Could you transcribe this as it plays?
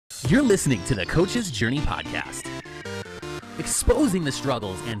You're listening to the Coach's Journey podcast, exposing the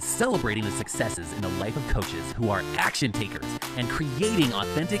struggles and celebrating the successes in the life of coaches who are action takers and creating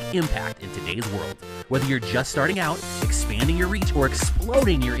authentic impact in today's world. Whether you're just starting out, expanding your reach, or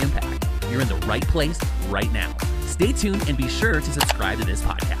exploding your impact, you're in the right place right now. Stay tuned and be sure to subscribe to this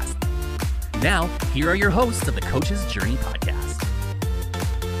podcast. Now, here are your hosts of the Coach's Journey podcast.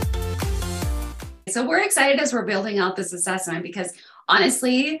 So we're excited as we're building out this assessment because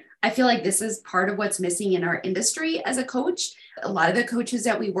honestly, I feel like this is part of what's missing in our industry as a coach. A lot of the coaches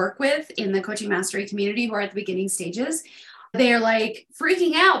that we work with in the coaching mastery community who are at the beginning stages, they're like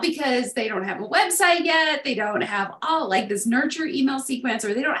freaking out because they don't have a website yet. They don't have all like this nurture email sequence,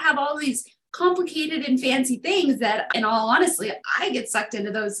 or they don't have all these complicated and fancy things that, in all honesty, I get sucked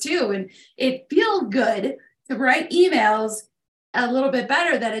into those too. And it feels good to write emails a little bit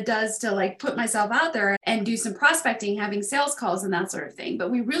better than it does to like put myself out there and do some prospecting, having sales calls and that sort of thing. But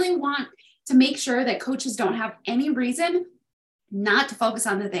we really want to make sure that coaches don't have any reason not to focus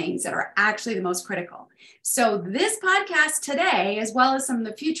on the things that are actually the most critical. So this podcast today, as well as some of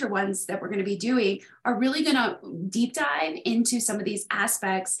the future ones that we're going to be doing, are really going to deep dive into some of these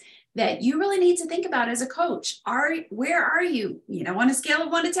aspects that you really need to think about as a coach. Where are you, on a scale of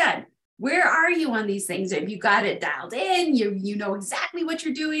 1 to 10? Where are you on these things? If you got it dialed in, you know exactly what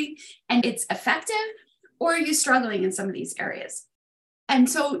you're doing and it's effective, or are you struggling in some of these areas? And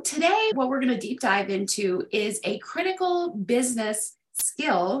so today, what we're going to deep dive into is a critical business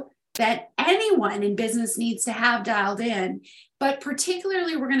skill that anyone in business needs to have dialed in, but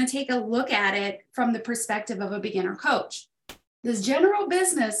particularly we're going to take a look at it from the perspective of a beginner coach. This general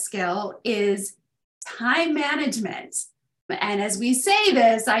business skill is time management. And as we say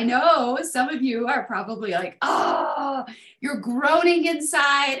this, I know some of you are probably like, oh, you're groaning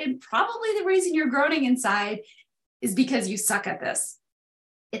inside. And probably the reason you're groaning inside is because you suck at this.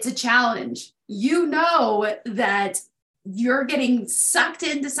 It's a challenge. You know that you're getting sucked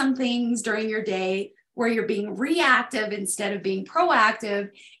into some things during your day where you're being reactive instead of being proactive,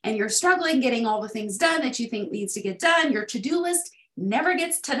 and you're struggling getting all the things done that you think needs to get done. Your to-do list never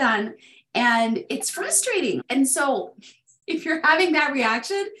gets done, and it's frustrating. And so if you're having that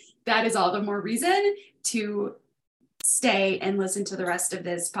reaction, that is all the more reason to stay and listen to the rest of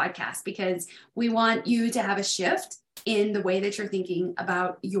this podcast, because we want you to have a shift in the way that you're thinking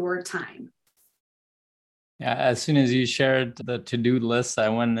about your time. Yeah, as soon as you shared the to-do list, I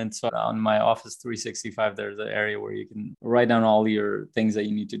went and saw on my Office 365, there's an area where you can write down all your things that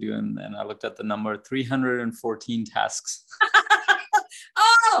you need to do. And I looked at the number, 314 tasks.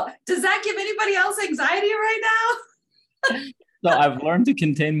 Oh, does that give anybody else anxiety right now? So I've learned to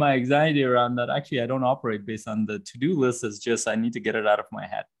contain my anxiety around that. Actually, I don't operate based on the to-do list. It's just I need to get it out of my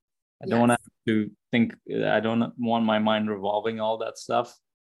head. I don't want to think, I don't want my mind revolving all that stuff.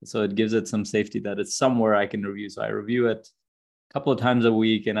 So it gives it some safety that it's somewhere I can review. So I review it a couple of times a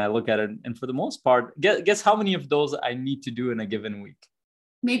week and I look at it. And for the most part, guess how many of those I need to do in a given week?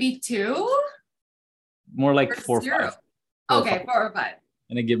 Maybe 2? More like 4 or 5. Okay, 4 or 5.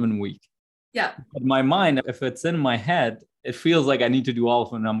 In a given week. Yeah. But my mind, if it's in my head, it feels like I need to do all of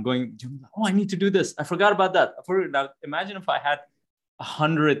them. And I'm going, oh, I need to do this. I forgot about that. Now, imagine if I had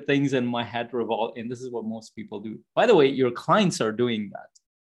 100 things in my head revolve. And this is what most people do. By the way, your clients are doing that.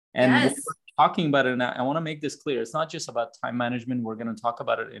 And yes. We're talking about it now. I want to make this clear. It's not just about time management. We're going to talk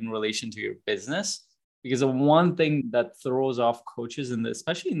about it in relation to your business. Because the one thing that throws off coaches,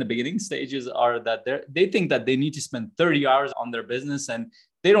 especially in the beginning stages, are that they think that they need to spend 30 hours on their business, and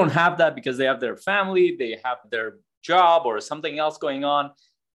they don't have that because they have their family, they have their job or something else going on.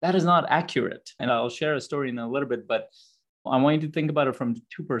 That is not accurate. And I'll share a story in a little bit, but I want you to think about it from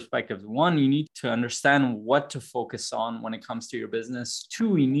 2 perspectives. 1, you need to understand what to focus on when it comes to your business.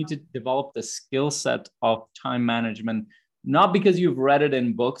 2, you need to develop the skill set of time management, not because you've read it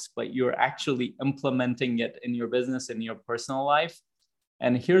in books, but you're actually implementing it in your business, in your personal life.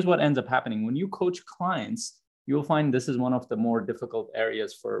 And here's what ends up happening. When you coach clients, you'll find this is one of the more difficult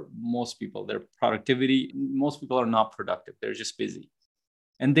areas for most people. Their productivity, most people are not productive. They're just busy.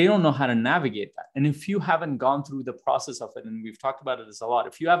 And they don't know how to navigate that. And if you haven't gone through the process of it, and we've talked about this a lot,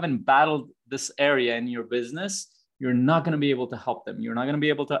 if you haven't battled this area in your business, you're not going to be able to help them. You're not going to be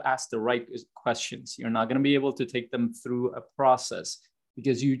able to ask the right questions. You're not going to be able to take them through a process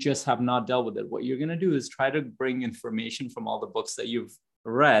because you just have not dealt with it. What you're going to do is try to bring information from all the books that you've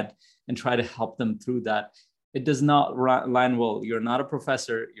read and try to help them through that. It does not land well. You're not a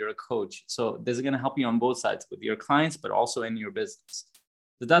professor, you're a coach. So this is going to help you on both sides with your clients, but also in your business.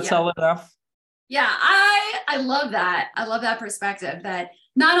 Does that sound enough? Yeah, I love that. I love that perspective that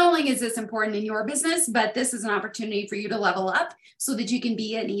not only is this important in your business, but this is an opportunity for you to level up so that you can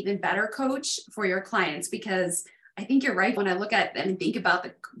be an even better coach for your clients. Because I think you're right. When I look at and think about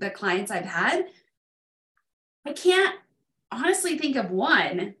the clients I've had, I can't honestly think of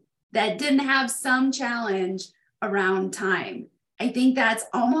one that didn't have some challenge around time. I think that's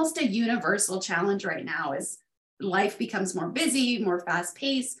almost a universal challenge right now as life becomes more busy, more fast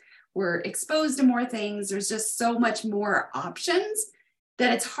paced. We're exposed to more things. There's just so much more options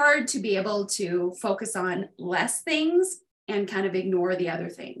that it's hard to be able to focus on less things and kind of ignore the other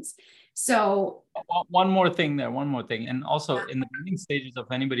things. So one more thing. And also in the beginning stages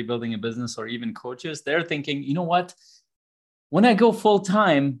of anybody building a business or even coaches, they're thinking, you know what, when I go full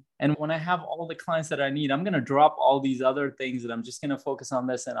time and when I have all the clients that I need, I'm going to drop all these other things and I'm just going to focus on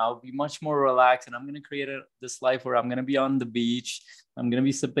this and I'll be much more relaxed and I'm going to create this life where I'm going to be on the beach. I'm going to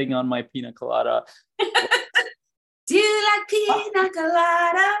be sipping on my pina colada. Do you like pina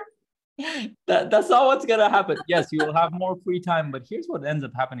colada? That's not what's going to happen. Yes, you will have more free time, but here's what ends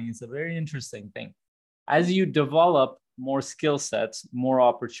up happening. It's a very interesting thing. As you develop more skill sets, more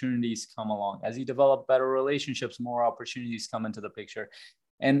opportunities come along. As you develop better relationships, more opportunities come into the picture.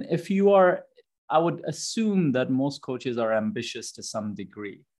 And if you are, I would assume that most coaches are ambitious to some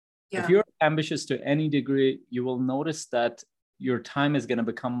degree. Yeah. If you're ambitious to any degree, you will notice that your time is going to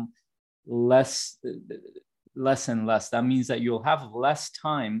become less and less. That means that you'll have less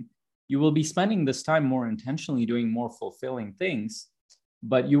time. You will be spending this time more intentionally doing more fulfilling things,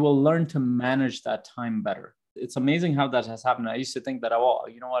 but you will learn to manage that time better. It's amazing how that has happened. I used to think that, oh,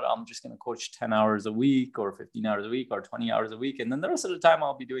 you know what, I'm just going to coach 10 hours a week or 15 hours a week or 20 hours a week. And then the rest of the time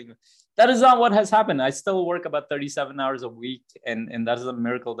I'll be doing. That is not what has happened. I still work about 37 hours a week. And that is a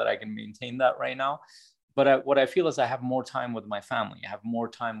miracle that I can maintain that right now. But what I feel is I have more time with my family. I have more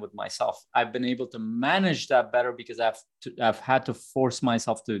time with myself. I've been able to manage that better because I've had to force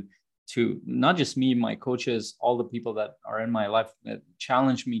myself to not just me, my coaches, all the people that are in my life that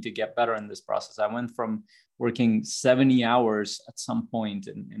challenge me to get better in this process. I went from working 70 hours at some point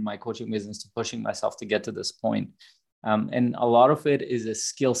in my coaching business to pushing myself to get to this point. And a lot of it is a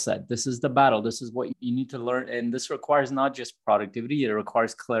skill set. This is the battle. This is what you need to learn. And this requires not just productivity, it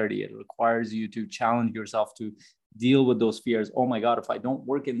requires clarity. It requires you to challenge yourself to deal with those fears. Oh my God, if I don't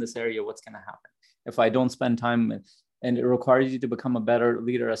work in this area, what's going to happen? If I don't spend time, and it requires you to become a better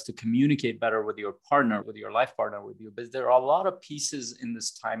leader as to communicate better with your partner, with your life partner, with your business. There are a lot of pieces in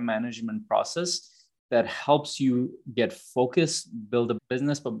this time management process that helps you get focused, build a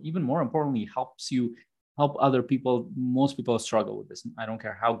business, but even more importantly, helps you help other people. Most people struggle with this. I don't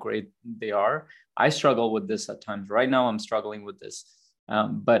care how great they are. I struggle with this at times. Right now, I'm struggling with this.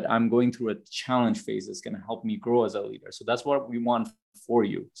 But I'm going through a challenge phase that's going to help me grow as a leader. So that's what we want for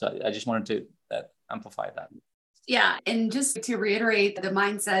you. So I just wanted to amplify that. Yeah. And just to reiterate the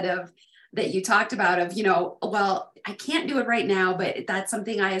mindset of that you talked about of, well, I can't do it right now, but that's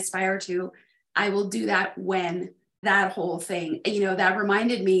something I aspire to. I will do that when that whole thing, that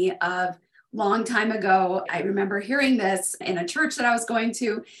reminded me of long time ago. I remember hearing this in a church that I was going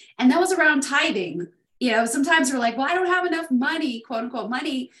to, and that was around tithing. Sometimes we're like, well, I don't have enough money, quote unquote,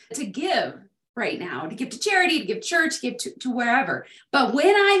 money to give right now, to give to charity, to give church, give to wherever. But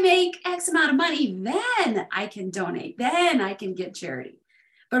when I make X amount of money, then I can donate, then I can give charity.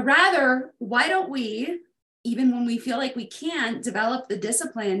 But rather, why don't we, even when we feel like we can't, develop the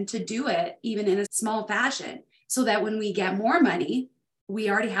discipline to do it, even in a small fashion, so that when we get more money, we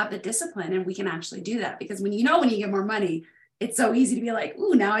already have the discipline and we can actually do that. Because when you get more money, it's so easy to be like,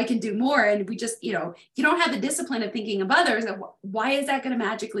 ooh, now I can do more. And we just, if you don't have the discipline of thinking of others, why is that going to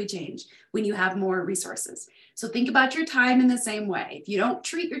magically change when you have more resources? So think about your time in the same way. If you don't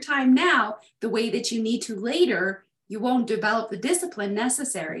treat your time now the way that you need to later, you won't develop the discipline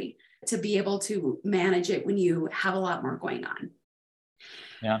necessary to be able to manage it when you have a lot more going on.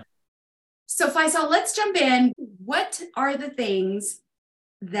 Yeah. So Faisal, let's jump in. What are the things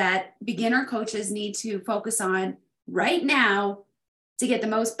that beginner coaches need to focus on right now to get the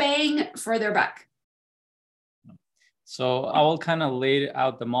most bang for their buck? So I will kind of lay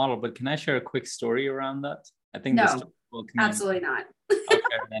out the model, but can I share a quick story around that? I think no, absolutely not. Okay,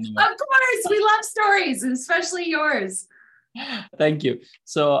 anyway. Of course, we love stories, especially yours. Thank you.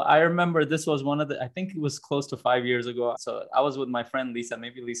 So I remember this was I think it was close to 5 years ago. So I was with my friend Lisa.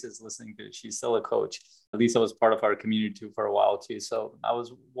 Maybe Lisa's listening to it. She's still a coach. Lisa was part of our community too for a while too. So I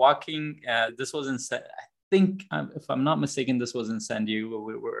was walking. This was I think, if I'm not mistaken, this was in San Diego.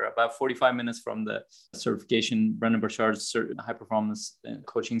 We were about 45 minutes from the certification, Brendan Burchard's high performance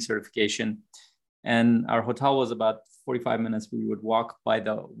coaching certification. And our hotel was about 45 minutes. We would walk by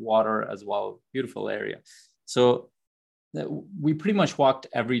the water as well. Beautiful area. So we pretty much walked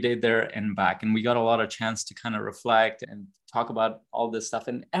every day there and back, and we got a lot of chance to kind of reflect and talk about all this stuff.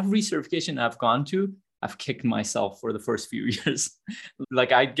 And every certification I've gone to, I've kicked myself for the first few years.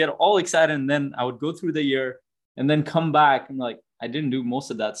 Like I'd get all excited and then I would go through the year and then come back and like, I didn't do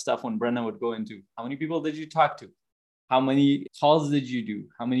most of that stuff when Brenna would go into how many people did you talk to? How many calls did you do?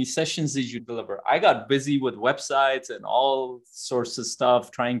 How many sessions did you deliver? I got busy with websites and all sorts of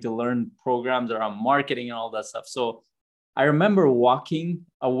stuff, trying to learn programs around marketing and all that stuff. So I remember walking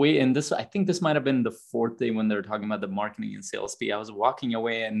away, and I think this might have been the fourth day when they were talking about the marketing and sales fee. I was walking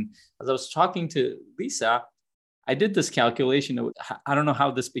away, and as I was talking to Lisa, I did this calculation. I don't know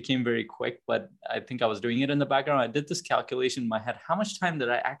how this became very quick, but I think I was doing it in the background. I did this calculation in my head. How much time did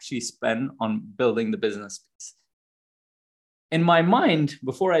I actually spend on building the business piece? In my mind,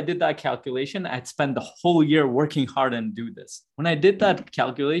 before I did that calculation, I'd spent the whole year working hard and do this. When I did that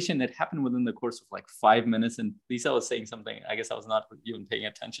calculation, it happened within the course of like 5 minutes. And Lisa was saying something. I guess I was not even paying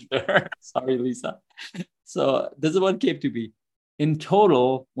attention to her. Sorry, Lisa. So this is what came to be. In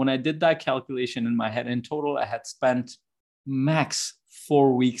total, when I did that calculation in my head, in total, I had spent max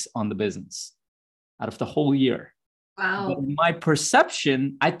 4 weeks on the business out of the whole year. Wow. But in my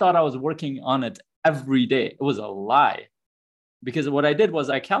perception, I thought I was working on it every day. It was a lie. Because what I did was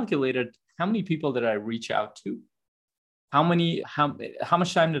I calculated how many people did I reach out to? How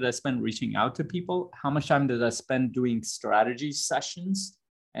much time did I spend reaching out to people? How much time did I spend doing strategy sessions?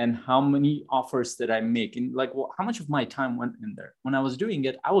 And how many offers did I make? And like, how much of my time went in there? When I was doing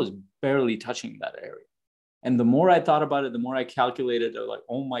it, I was barely touching that area. And the more I thought about it, the more I calculated, I was like,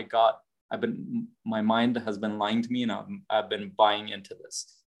 oh my God, my mind has been lying to me, and I've been buying into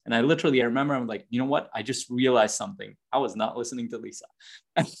this. And I remember, I'm like, you know what? I just realized something. I was not listening to Lisa.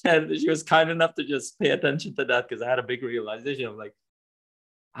 And she was kind enough to just pay attention to that, because I had a big realization. I'm like,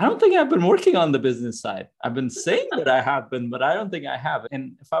 I don't think I've been working on the business side. I've been saying that I have been, but I don't think I have.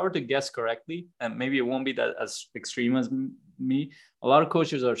 And if I were to guess correctly, and maybe it won't be that as extreme as me, a lot of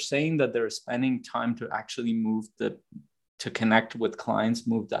coaches are saying that they're spending time to actually to connect with clients,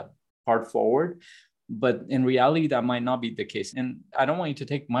 move that part forward. But in reality, that might not be the case. And I don't want you to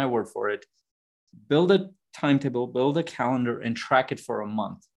take my word for it. Build a timetable, build a calendar, and track it for a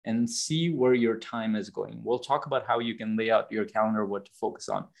month and see where your time is going. We'll talk about how you can lay out your calendar, what to focus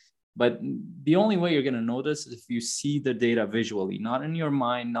on. But the only way you're going to know this is if you see the data visually, not in your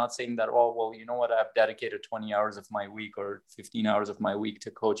mind, not saying that, oh, well, you know what, I've dedicated 20 hours of my week or 15 hours of my week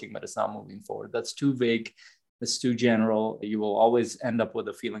to coaching, but it's not moving forward. That's too vague. It's too general. You will always end up with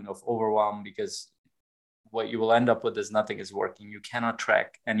a feeling of overwhelm, because what you will end up with is nothing is working. You cannot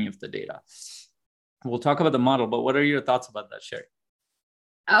track any of the data. We'll talk about the model, but what are your thoughts about that, Sherry?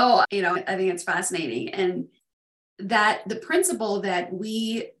 Oh, I think it's fascinating. And that the principle that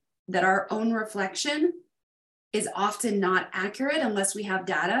our own reflection is often not accurate unless we have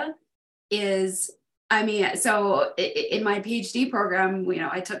data is, so in my PhD program,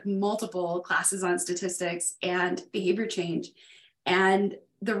 I took multiple classes on statistics and behavior change. And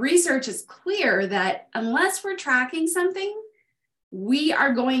the research is clear that unless we're tracking something, we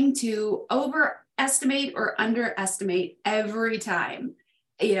are going to overestimate or underestimate every time.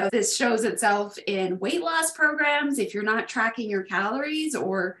 This shows itself in weight loss programs. If you're not tracking your calories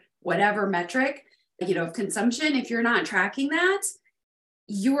or whatever metric, of consumption, if you're not tracking that,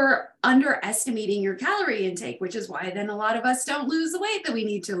 you're underestimating your calorie intake, which is why then a lot of us don't lose the weight that we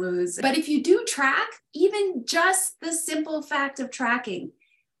need to lose. But if you do track, even just the simple fact of tracking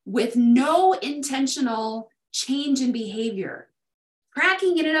with no intentional change in behavior,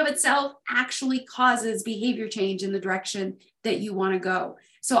 tracking in and of itself actually causes behavior change in the direction that you want to go.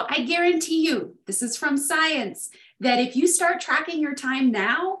 So I guarantee you, this is from science, that if you start tracking your time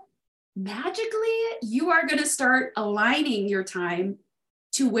now, magically, you are going to start aligning your time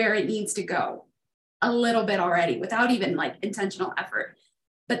to where it needs to go a little bit already without even like intentional effort.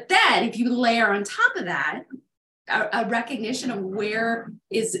 But then if you layer on top of that, a recognition of where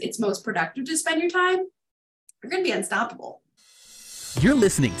it's most productive to spend your time, you're going to be unstoppable. You're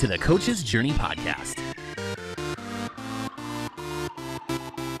listening to the Coach's Journey podcast.